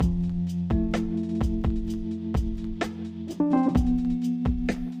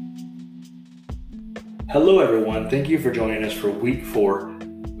Hello, everyone. Thank you for joining us for week 4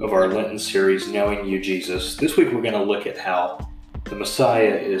 of our Lenten series, Knowing You, Jesus. This week, we're going to look at how the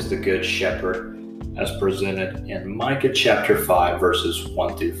Messiah is the Good Shepherd as presented in Micah chapter 5, verses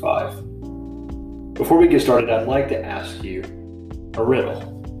 1 through 5. Before we get started, I'd like to ask you a riddle.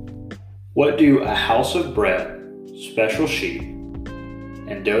 What do a house of bread, special sheep,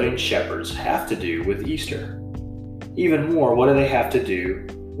 and doting shepherds have to do with Easter? Even more, what do they have to do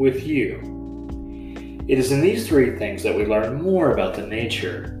with you? It is in these 3 things that we learn more about the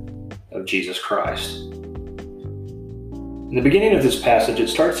nature of Jesus Christ. In the beginning of this passage, it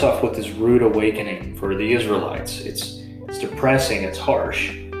starts off with this rude awakening for the Israelites. It's depressing, it's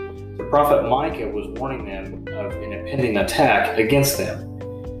harsh. The prophet Micah was warning them of an impending attack against them.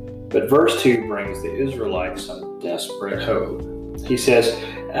 But verse 2 brings the Israelites some desperate hope. He says,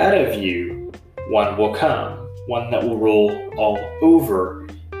 "Out of you one will come, one that will rule all over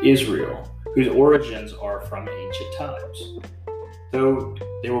Israel, whose origins are from ancient times." Though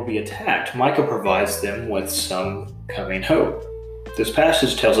they will be attacked, Micah provides them with some coming hope. This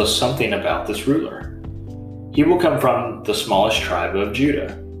passage tells us something about this ruler. He will come from the smallest tribe of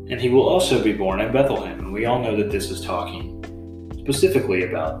Judah, and he will also be born in Bethlehem. And we all know that this is talking specifically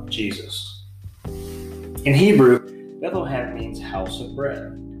about Jesus. In Hebrew, Bethlehem means house of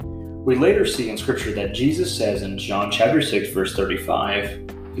bread. We later see in Scripture that Jesus says in John chapter 6, verse 35,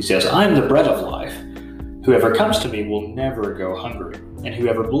 he says, "I am the bread of life. Whoever comes to me will never go hungry, and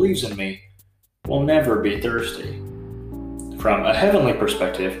whoever believes in me will never be thirsty." From a heavenly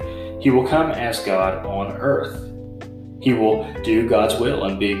perspective, he will come as God on earth. He will do God's will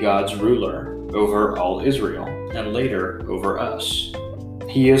and be God's ruler over all Israel, and later over us.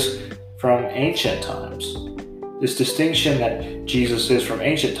 He is from ancient times. This distinction that Jesus is from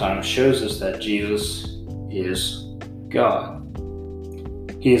ancient times shows us that Jesus is God.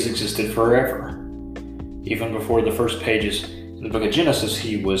 He has existed forever. Even before the first pages in the book of Genesis,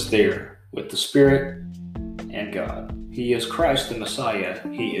 he was there with the Spirit and God. He is Christ the Messiah.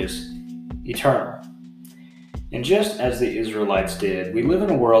 He is eternal. And just as the Israelites did, we live in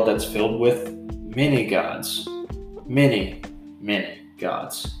a world that's filled with many gods. Many, many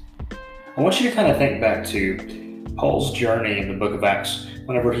gods. I want you to kind of think back to Paul's journey in the book of Acts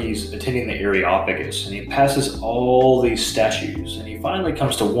whenever he's attending the Areopagus, and he passes all these statues, and he finally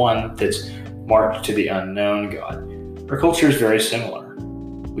comes to one that's marked to the unknown God. Our culture is very similar.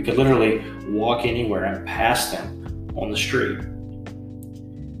 We could literally walk anywhere and pass them on the street.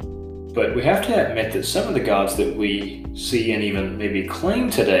 But we have to admit that some of the gods that we see and even maybe claim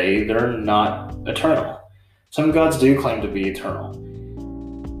today, they're not eternal. Some gods do claim to be eternal.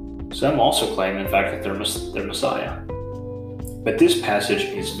 Some also claim, in fact, that they're Messiah. But this passage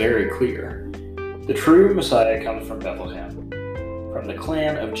is very clear. The true Messiah comes from Bethlehem, from the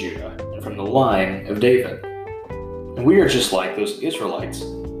clan of Judah, and from the line of David. And we are just like those Israelites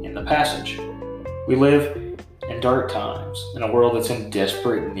in the passage. We live in dark times, in a world that's in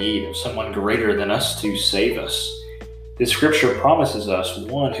desperate need of someone greater than us to save us. This scripture promises us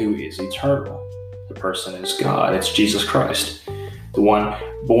one who is eternal. The person is God. It's Jesus Christ, the one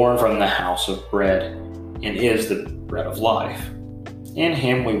born from the house of bread, and is the bread of life. In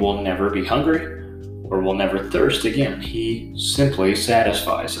him we will never be hungry or will never thirst again. He simply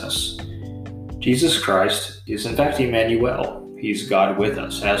satisfies us. Jesus Christ is in fact Emmanuel. He's God with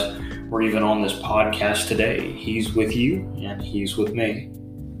us. As we're even on this podcast today, he's with you and he's with me.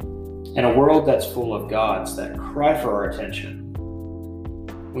 In a world that's full of gods that cry for our attention,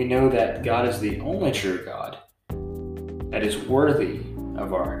 we know that God is the only true God that is worthy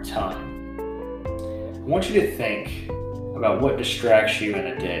of our time. I want you to think about what distracts you in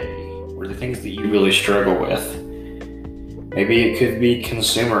a day, or the things that you really struggle with. Maybe it could be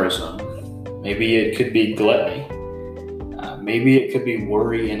consumerism. Maybe it could be gluttony. Maybe it could be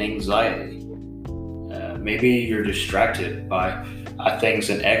worry and anxiety. Maybe you're distracted by things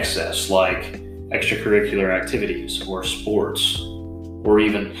in excess like extracurricular activities or sports, or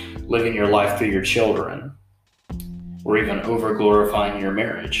even living your life through your children, or even over-glorifying your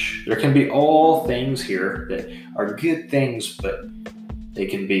marriage. There can be all things here that are good things, but they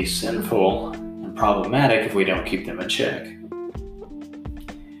can be sinful and problematic if we don't keep them in check.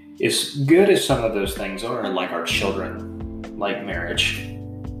 As good as some of those things are, like our children, like marriage,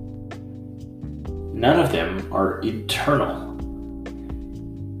 none of them are eternal.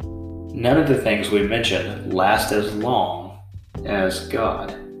 None of the things we mentioned last as long as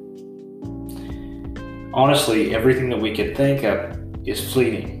God. Honestly, everything that we could think of is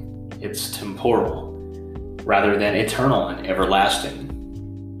fleeting. It's temporal, rather than eternal and everlasting.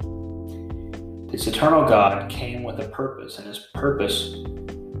 This eternal God came with a purpose, and his purpose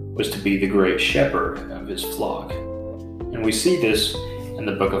was to be the great shepherd of his flock. And we see this in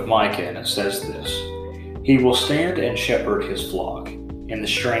the book of Micah, and it says this: "He will stand and shepherd his flock in the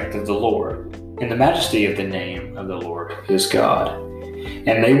strength of the Lord, in the majesty of the name of the Lord his God.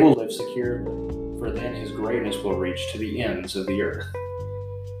 And they will live securely, for then his greatness will reach to the ends of the earth."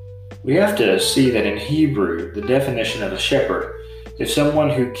 We have to see that in Hebrew, the definition of a shepherd is someone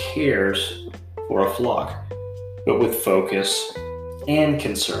who cares for a flock, but with focus and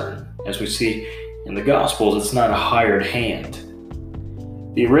concern. As we see in the Gospels, it's not a hired hand.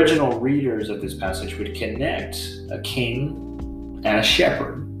 The original readers of this passage would connect a king and a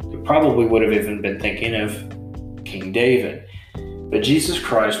shepherd. They probably would have even been thinking of King David. But Jesus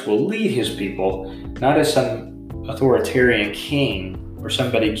Christ will lead his people not as some authoritarian king or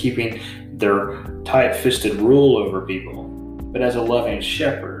somebody keeping their tight-fisted rule over people, but as a loving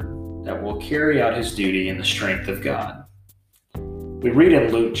shepherd that will carry out his duty in the strength of God. We read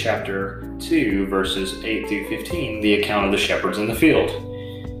in Luke chapter 2, verses 8 through 15, the account of the shepherds in the field,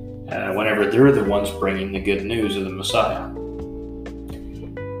 whenever they're the ones bringing the good news of the Messiah.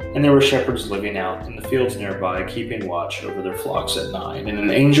 "And there were shepherds living out in the fields nearby, keeping watch over their flocks at night. And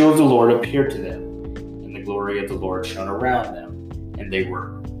an angel of the Lord appeared to them, and the glory of the Lord shone around them, and they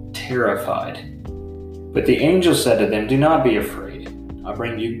were terrified. But the angel said to them, 'Do not be afraid. I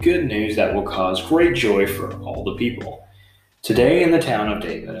bring you good news that will cause great joy for all the people. Today in the town of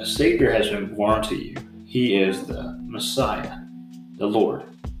David, a Savior has been born to you. He is the Messiah, the Lord.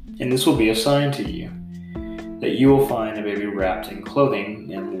 And this will be a sign to you, that you will find a baby wrapped in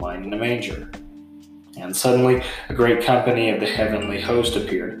clothing and lying in a manger.' And suddenly a great company of the heavenly host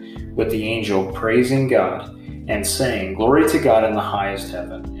appeared, with the angel praising God and saying, 'Glory to God in the highest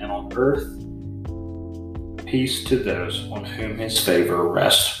heaven, and on earth peace to those on whom his favor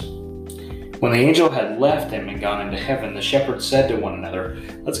rests.' When the angel had left him and gone into heaven, the shepherds said to one another,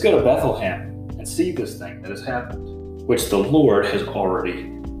 'Let's go to Bethlehem and see this thing that has happened, which the Lord has already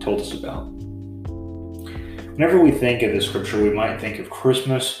told us about.'" Whenever we think of this scripture, we might think of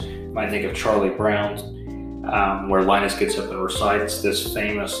Christmas, we might think of Charlie Brown, where Linus gets up and recites this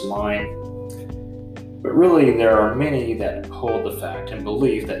famous line. But really, there are many that hold the fact and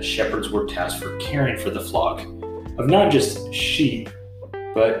believe that shepherds were tasked for caring for the flock of not just sheep,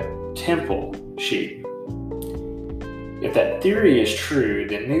 but temple sheep. If that theory is true,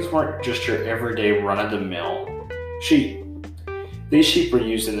 then these weren't just your everyday run-of-the-mill sheep. These sheep were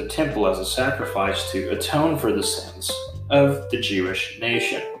used in the temple as a sacrifice to atone for the sins of the Jewish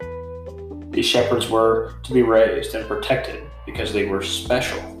nation. These shepherds were to be raised and protected because they were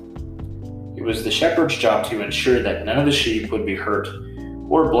special. It was the shepherd's job to ensure that none of the sheep would be hurt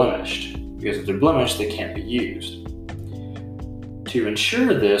or blemished, because if they're blemished, they can't be used. To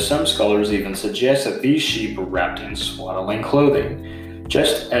ensure this, some scholars even suggest that these sheep were wrapped in swaddling clothing,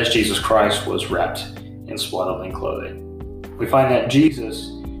 just as Jesus Christ was wrapped in swaddling clothing. We find that Jesus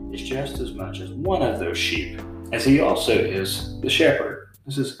is just as much as one of those sheep as he also is the shepherd.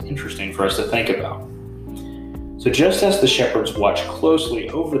 This is interesting for us to think about. So just as the shepherds watch closely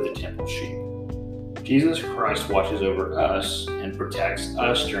over the temple sheep, Jesus Christ watches over us and protects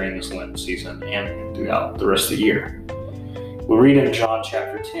us during this Lent season and throughout the rest of the year. We read in John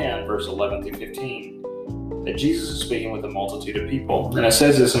chapter 10, verse 11 through 15, that Jesus is speaking with a multitude of people. And it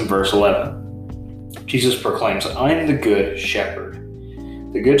says this in verse 11. Jesus proclaims, "I am the good shepherd.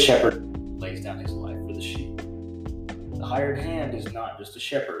 The good shepherd lays down his life for the sheep. The hired hand is not just a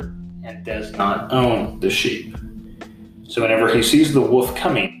shepherd and does not own the sheep. So whenever he sees the wolf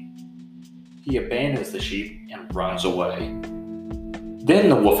coming, he abandons the sheep and runs away. Then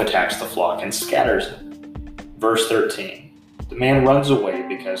the wolf attacks the flock and scatters it." Verse 13. The man runs away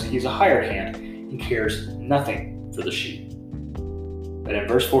because he's a hired hand and cares nothing for the sheep. But in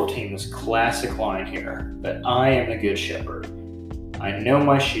verse 14, this classic line here, "But I am the good shepherd. I know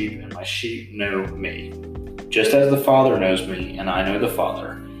my sheep, and my sheep know me. Just as the Father knows me, and I know the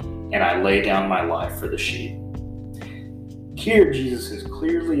Father, and I lay down my life for the sheep." Here, Jesus is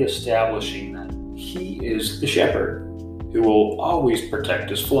clearly establishing that he is the shepherd who will always protect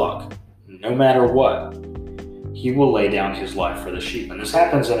his flock, no matter what. He will lay down his life for the sheep, and this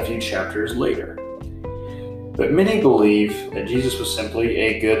happens in a few chapters later. But many believe that Jesus was simply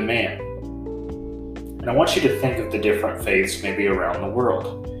a good man. And I want you to think of the different faiths maybe around the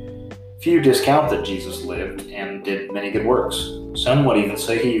world. Few discount that Jesus lived and did many good works. Some would even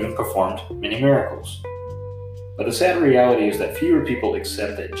say he even performed many miracles. But the sad reality is that fewer people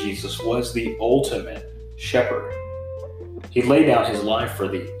accept that Jesus was the ultimate shepherd. He laid down his life for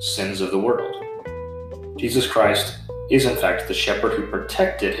the sins of the world. Jesus Christ is in fact the shepherd who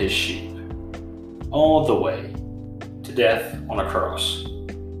protected his sheep all the way to death on a cross.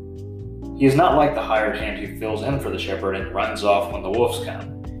 He is not like the hired hand who fills in for the shepherd and runs off when the wolves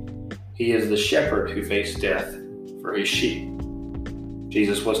come. He is the shepherd who faced death for his sheep.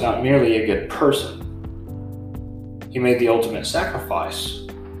 Jesus was not merely a good person. He made the ultimate sacrifice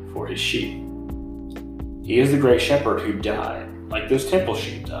for his sheep. He is the great shepherd who died, like those temple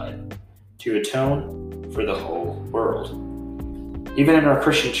sheep died, to atone for the whole world. Even in our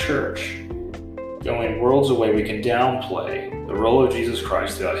Christian church, going worlds away, we can downplay the role of Jesus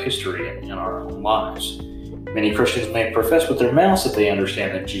Christ throughout history and in our own lives. Many Christians may profess with their mouths that they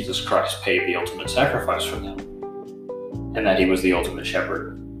understand that Jesus Christ paid the ultimate sacrifice for them, and that he was the ultimate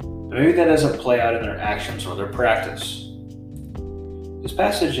shepherd. But maybe that doesn't play out in their actions or their practice. This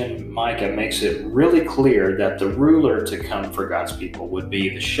passage in Micah makes it really clear that the ruler to come for God's people would be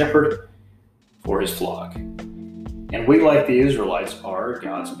the shepherd for his flock. And we, like the Israelites, are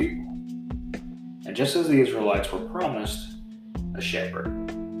God's people. And just as the Israelites were promised a shepherd,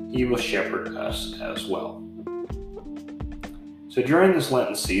 he will shepherd us as well. So during this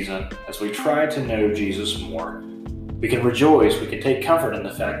Lenten season, as we try to know Jesus more, we can rejoice, we can take comfort in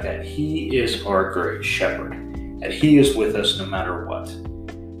the fact that he is our great shepherd, that he is with us no matter what,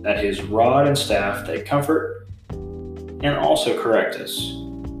 that his rod and staff take comfort and also correct us.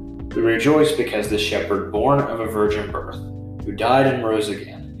 We rejoice because this shepherd, born of a virgin birth, who died and rose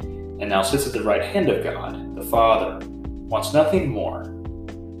again, and now sits at the right hand of God, the Father, wants nothing more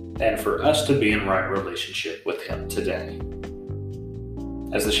than for us to be in right relationship with him today.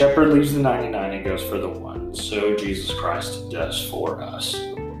 As the shepherd leaves the 99 and goes for the one, so Jesus Christ does for us.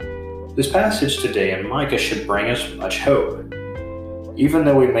 This passage today in Micah should bring us much hope. Even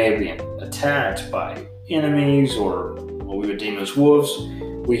though we may be attacked by enemies or what we would deem as wolves,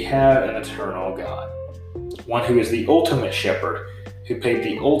 we have an eternal God, one who is the ultimate shepherd, who paid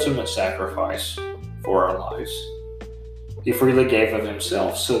the ultimate sacrifice for our lives. He freely gave of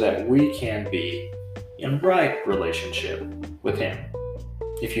himself so that we can be in right relationship with him.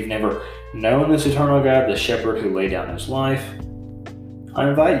 If you've never known this eternal God, the shepherd who laid down his life, I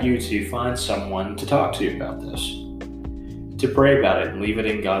invite you to find someone to talk to about this, to pray about it and leave it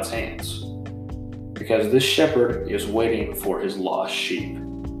in God's hands. Because this shepherd is waiting for his lost sheep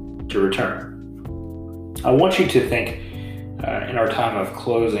to return. I want you to think in our time of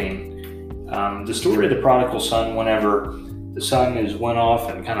closing, the story of the prodigal son, whenever the son went off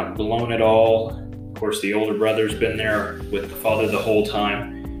and kind of blown it all. Of course, the older brother's been there with the father the whole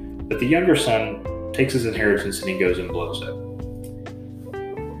time, but the younger son takes his inheritance and he goes and blows it.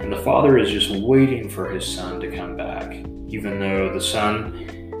 And the father is just waiting for his son to come back, even though the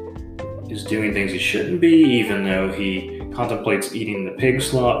son is doing things he shouldn't be, even though he contemplates eating the pig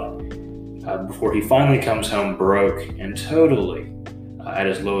slop, before he finally comes home broke and totally at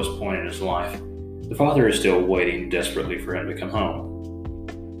his lowest point in his life. The father is still waiting desperately for him to come home.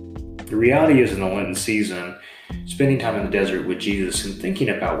 The reality is, in the Lenten season, spending time in the desert with Jesus and thinking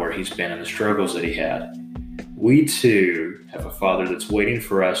about where he's been and the struggles that he had, we too have a Father that's waiting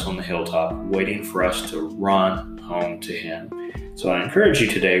for us on the hilltop, waiting for us to run home to him. So I encourage you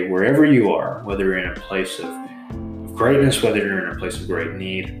today, wherever you are, whether you're in a place of greatness, whether you're in a place of great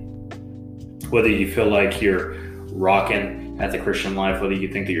need, whether you feel like you're rocking at the Christian life, whether you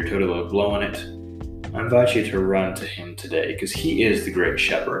think that you're totally blowing it, I invite you to run to him today, because he is the great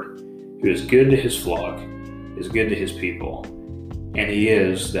shepherd who is good to his flock, is good to his people, and he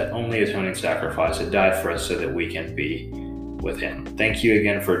is that only atoning sacrifice that died for us so that we can be with him. Thank you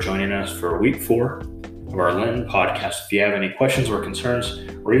again for joining us for week 4 of our Lenten podcast. If you have any questions or concerns,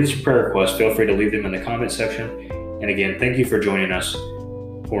 or even some prayer requests, feel free to leave them in the comment section. And again, thank you for joining us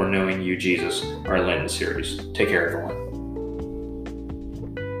for Knowing You, Jesus, our Lenten series. Take care, everyone.